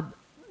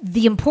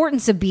 The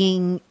importance of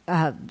being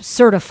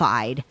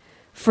certified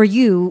for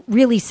you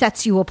really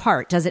sets you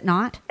apart, does it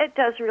not? It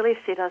does really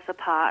set us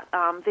apart.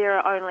 There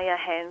are only a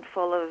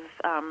handful of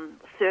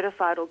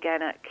certified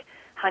organic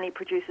honey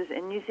producers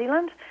in New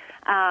Zealand,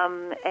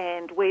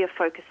 and we are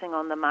focusing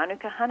on the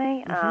Manuka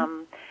honey.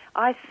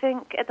 I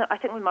think at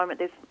the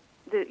moment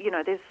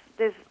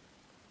there's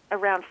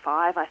around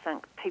 5, I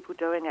think, people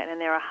doing it,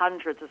 and there are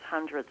hundreds of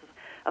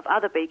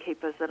other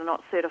beekeepers that are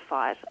not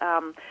certified.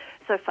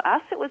 So for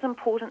us, it was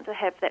important to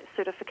have that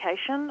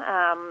certification,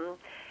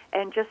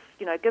 and just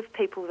give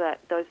people that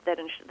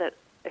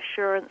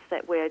assurance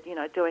that we're,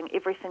 doing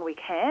everything we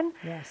can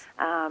Yes.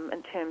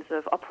 in terms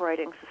of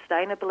operating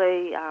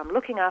sustainably,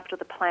 looking after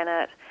the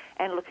planet,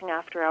 and looking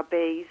after our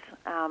bees.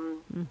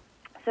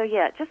 So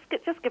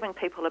just giving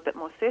people a bit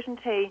more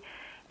certainty,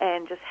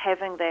 and just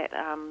having that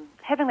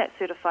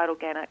certified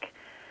organic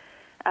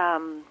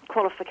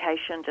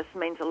qualification just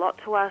means a lot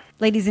to us.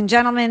 Ladies and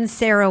gentlemen,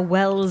 Sarah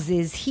Wells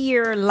is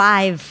here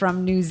live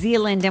from New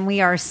Zealand, and we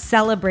are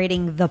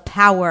celebrating the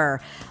power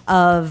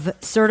of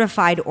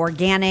certified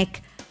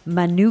organic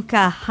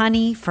Manuka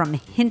honey from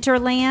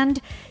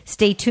Hinterland.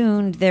 Stay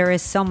tuned. There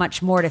is so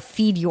much more to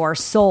feed your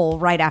soul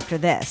right after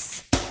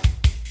this.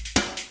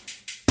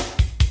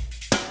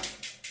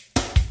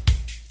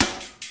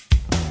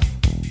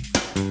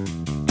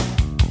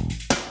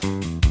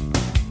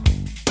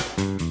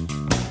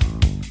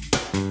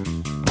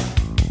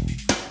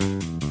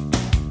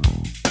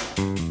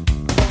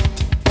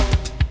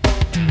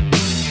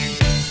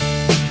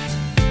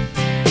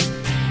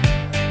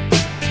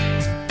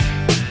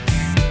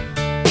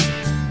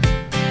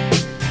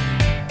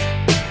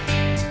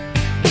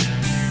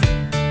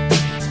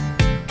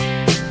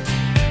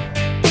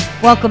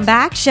 Welcome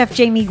back. Chef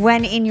Jamie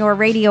Gwen in your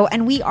radio,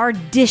 and we are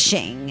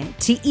dishing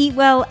to eat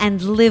well and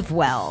live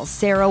well.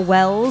 Sarah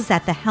Wells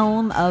at the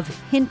helm of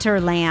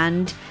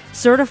Hinterland,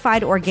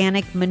 certified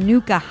organic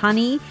Manuka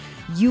honey,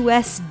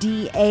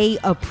 USDA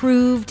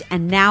approved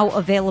and now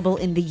available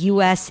in the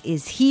U.S.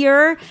 is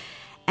here.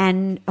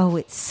 And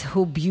it's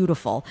so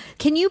beautiful.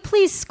 Can you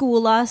please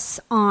school us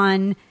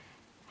on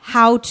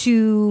how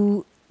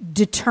to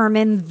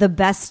determine the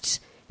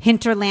best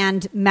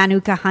Hinterland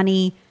Manuka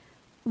honey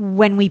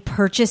when we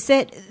purchase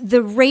it?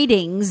 The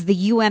ratings,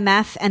 the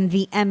UMF and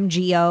the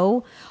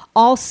MGO,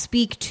 all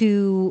speak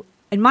to,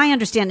 in my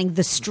understanding,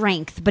 the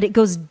strength, but it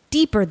goes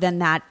deeper than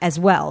that as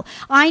well.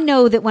 I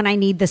know that when I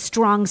need the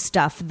strong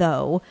stuff,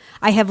 though,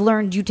 I have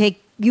learned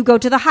you go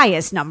to the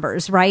highest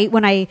numbers, right?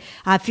 When I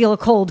feel a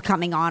cold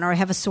coming on, or I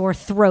have a sore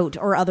throat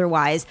or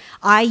otherwise,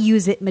 I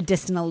use it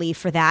medicinally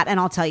for that. And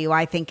I'll tell you,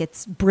 I think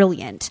it's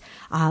brilliant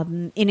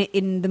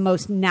in the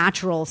most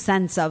natural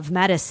sense of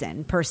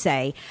medicine per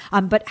se.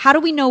 But how do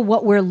we know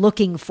what we're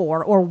looking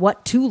for or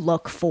what to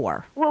look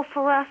for? Well,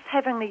 for us,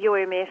 having the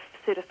UMF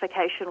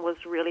certification was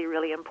really,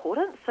 really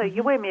important. So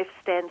UMF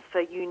stands for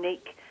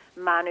Unique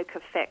Manuka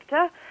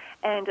Factor,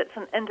 and it's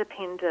an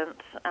independent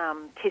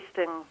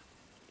testing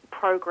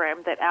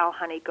program that our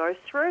honey goes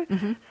through.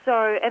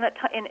 So, and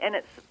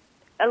it's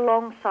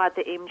alongside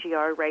the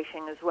MGO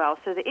rating as well.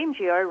 So the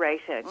MGO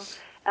rating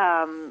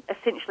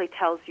essentially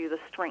tells you the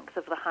strength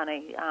of the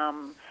honey,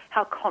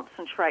 how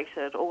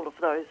concentrated all of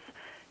those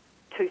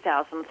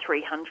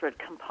 2,300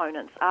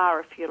 components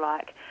are, if you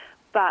like.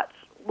 But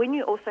when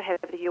you also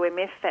have the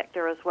UMF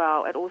factor as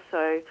well, it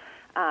also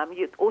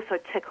you also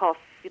tick off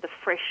the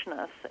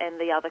freshness and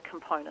the other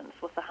components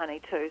with the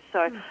honey too.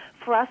 So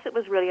for us, it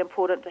was really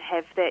important to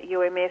have that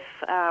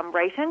UMF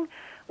rating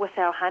with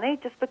our honey,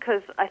 just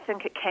because I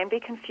think it can be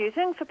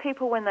confusing for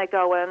people when they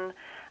go in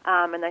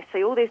and they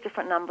see all these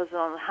different numbers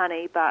on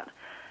honey, but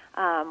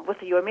with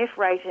the UMF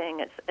rating,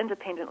 it's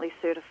independently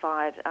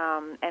certified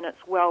and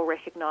it's well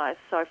recognised.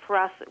 So for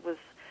us, it was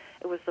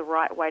the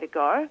right way to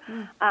go.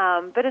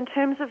 But in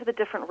terms of the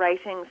different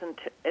ratings and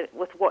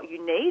with what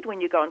you need when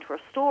you go into a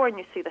store and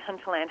you see the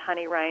Hinterland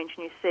honey range,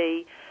 and you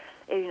see,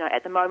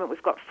 at the moment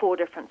we've got 4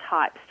 different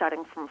types,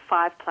 starting from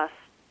 5+, 10+,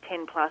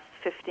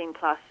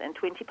 15+, and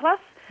 20+.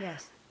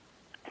 Yes.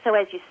 So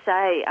as you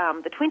say,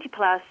 the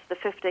 20+, the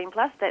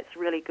 15+, that's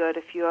really good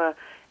if you're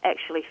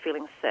actually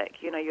feeling sick.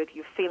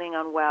 You're feeling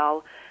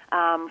unwell.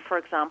 For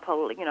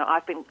example,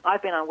 I've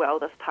been unwell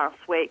this past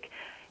week.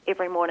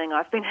 Every morning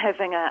I've been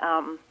having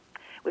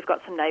we've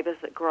got some neighbours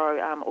that grow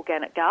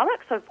organic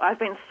garlic, so I've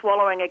been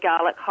swallowing a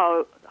garlic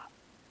clove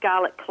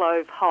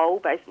whole,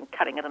 basically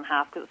cutting it in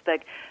half because it's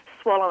big,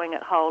 swallowing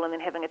it whole, and then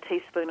having a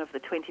teaspoon of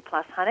the 20+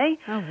 honey.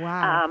 Oh,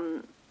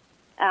 wow.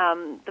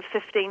 The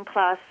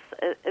 15+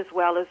 as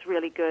well is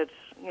really good,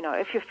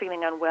 if you're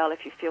feeling unwell,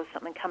 if you feel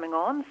something coming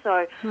on.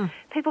 So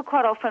people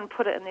quite often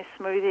put it in their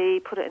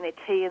smoothie, put it in their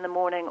tea in the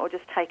morning, or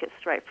just take it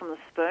straight from the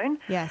spoon.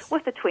 Yes.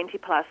 With the 20+,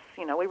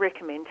 we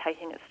recommend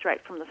taking it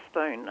straight from the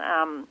spoon.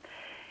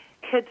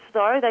 Kids,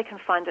 though, they can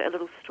find it a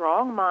little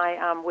strong. My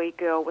wee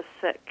girl was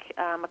sick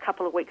a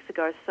couple of weeks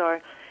ago,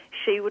 so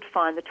she would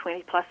find the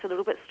 20+ a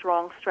little bit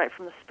strong straight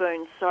from the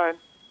spoon. So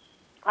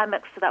I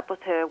mixed it up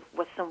with her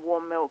with some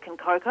warm milk and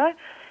cocoa,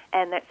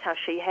 and that's how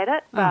she had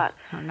it. But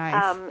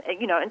nice.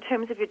 in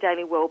terms of your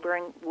daily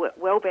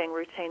well-being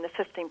routine, the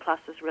 15+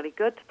 is really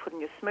good to put in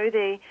your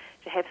smoothie,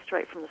 to have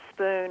straight from the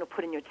spoon, or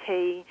put in your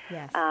tea.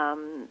 Yes.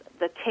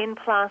 The 10+,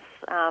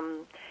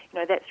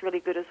 that's really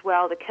good as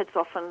well. The kids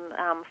often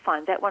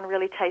find that one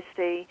really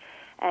tasty.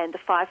 And the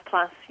 5+,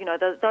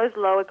 those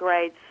lower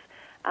grades,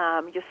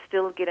 you're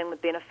still getting the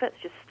benefits,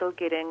 you're still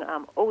getting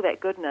all that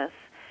goodness.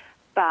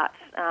 But,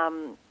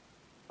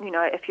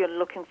 if you're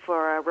looking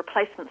for a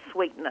replacement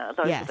sweetener,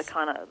 those are the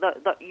kind of,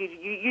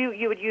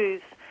 you would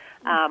use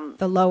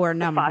the lower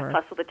number. The 5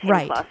 plus or the 10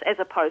 right. plus, as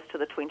opposed to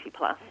the 20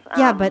 plus.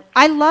 Yeah, but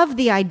I love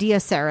the idea,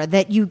 Sarah,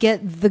 that you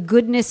get the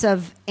goodness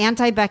of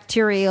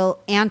antibacterial,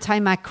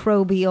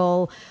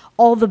 antimicrobial,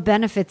 all the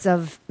benefits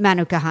of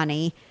Manuka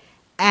honey,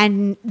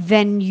 and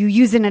then you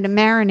use it in a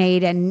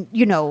marinade and,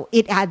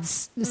 it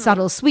adds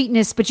subtle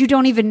sweetness, but you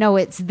don't even know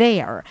it's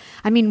there.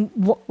 I mean,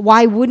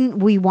 why wouldn't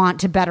we want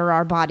to better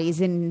our bodies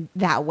in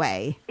that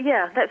way?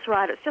 Yeah, that's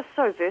right. It's just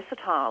so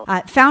versatile.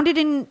 Founded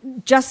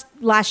in just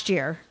last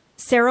year,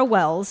 Sarah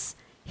Wells,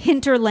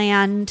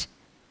 Hinterland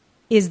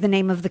is the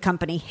name of the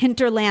company.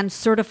 Hinterland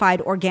Certified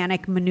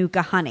Organic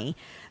Manuka Honey.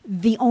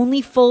 The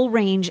only full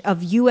range of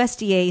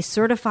USDA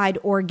certified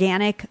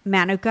organic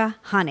Manuka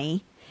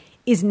honey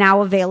is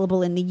now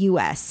available in the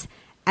U.S.,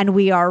 and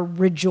we are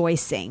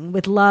rejoicing.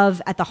 With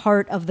love at the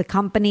heart of the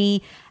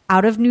company,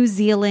 out of New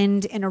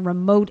Zealand in a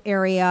remote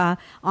area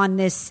on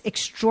this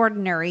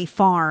extraordinary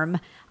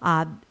farm.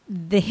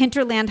 The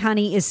Hinterland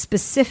honey is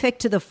specific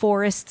to the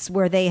forests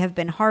where they have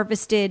been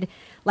harvested,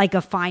 like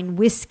a fine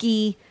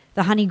whiskey.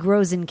 The honey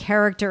grows in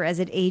character as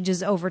it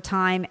ages over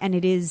time, and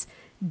it is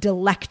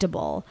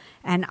delectable.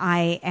 And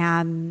I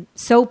am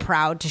so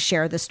proud to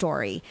share the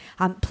story.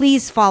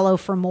 Please follow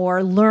for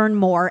more, learn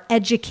more,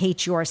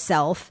 educate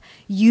yourself,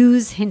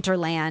 use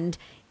Hinterland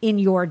in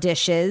your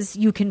dishes.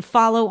 You can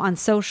follow on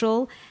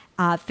social,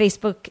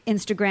 Facebook,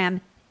 Instagram,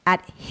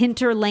 at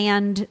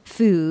Hinterland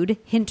Food,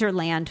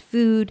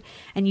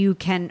 and you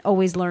can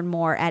always learn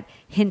more at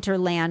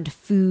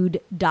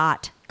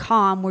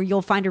hinterlandfood.com, where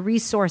you'll find a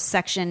resource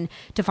section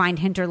to find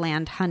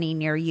Hinterland honey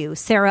near you.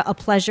 Sarah, a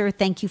pleasure.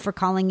 Thank you for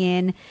calling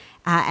in,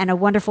 and a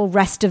wonderful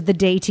rest of the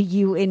day to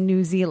you in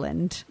New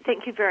Zealand.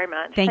 Thank you very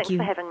much. Thanks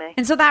for having me.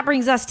 And so that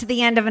brings us to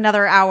the end of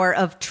another hour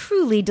of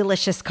truly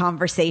delicious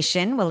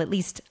conversation. Well, at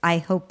least I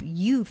hope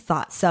you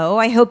thought so.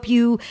 I hope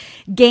you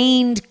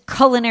gained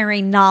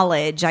culinary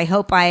knowledge. I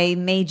hope I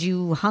made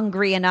you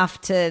hungry enough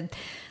to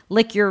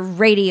lick your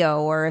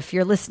radio, or if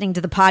you're listening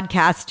to the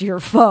podcast, your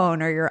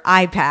phone or your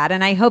iPad.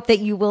 And I hope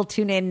that you will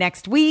tune in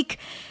next week,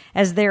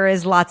 as there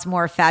is lots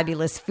more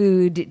fabulous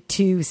food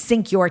to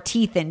sink your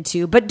teeth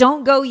into. But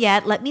don't go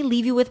yet. Let me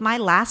leave you with my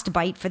last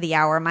bite for the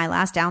hour, my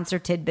last ounce or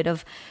tidbit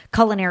of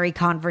culinary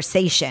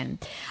conversation.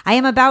 I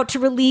am about to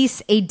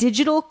release a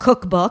digital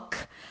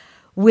cookbook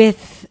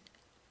with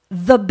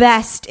the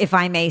best, if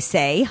I may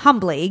say,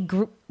 humbly,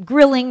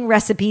 grilling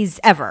recipes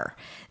ever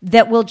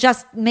that will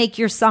just make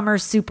your summer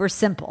super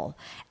simple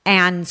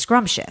and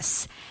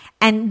scrumptious.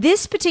 And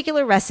this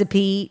particular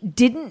recipe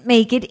didn't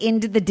make it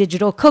into the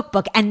digital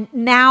cookbook. And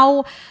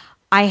now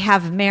I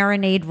have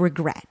marinade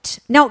regret.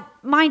 Now,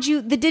 mind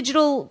you, the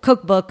digital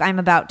cookbook I'm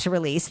about to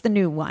release, the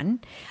new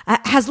one,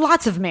 has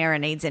lots of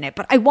marinades in it.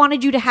 But I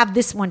wanted you to have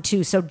this one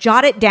too. So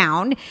jot it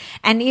down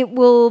and it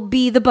will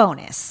be the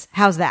bonus.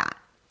 How's that?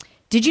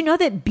 Did you know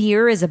that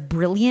beer is a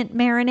brilliant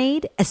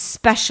marinade,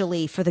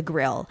 especially for the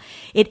grill?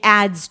 It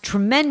adds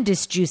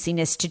tremendous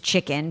juiciness to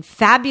chicken,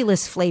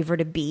 fabulous flavor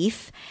to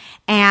beef,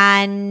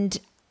 and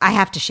I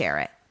have to share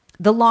it.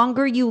 The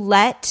longer you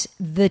let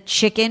the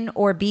chicken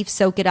or beef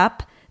soak it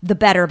up, the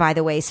better, by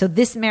the way. So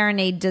this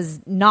marinade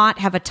does not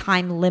have a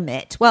time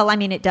limit. Well, I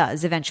mean, it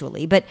does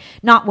eventually, but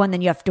not one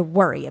that you have to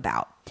worry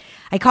about.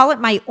 I call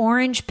it my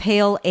orange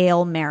pale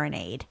ale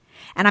marinade.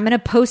 And I'm going to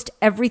post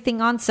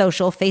everything on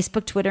social,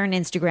 Facebook, Twitter, and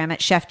Instagram at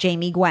Chef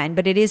Jamie Gwen,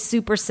 but it is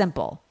super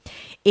simple.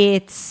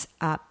 It's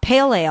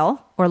pale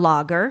ale or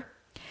lager,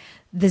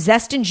 the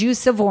zest and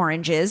juice of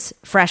oranges,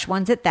 fresh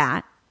ones at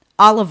that,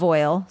 olive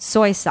oil,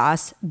 soy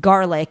sauce,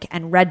 garlic,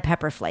 and red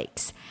pepper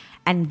flakes.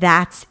 And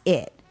that's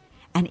it.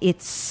 And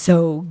it's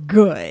so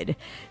good.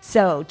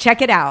 So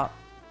check it out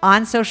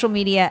on social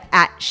media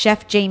at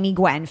Chef Jamie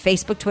Gwen,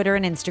 Facebook, Twitter,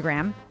 and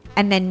Instagram.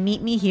 And then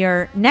meet me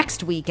here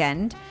next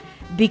weekend,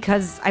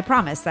 because I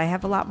promise I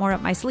have a lot more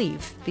up my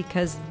sleeve,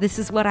 because this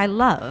is what I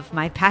love.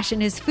 My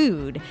passion is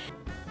food.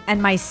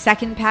 And my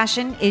second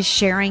passion is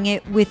sharing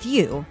it with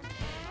you.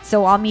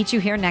 So I'll meet you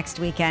here next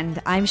weekend.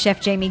 I'm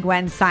Chef Jamie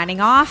Gwen signing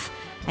off.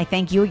 I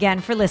thank you again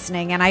for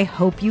listening, and I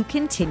hope you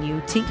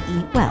continue to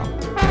eat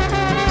well.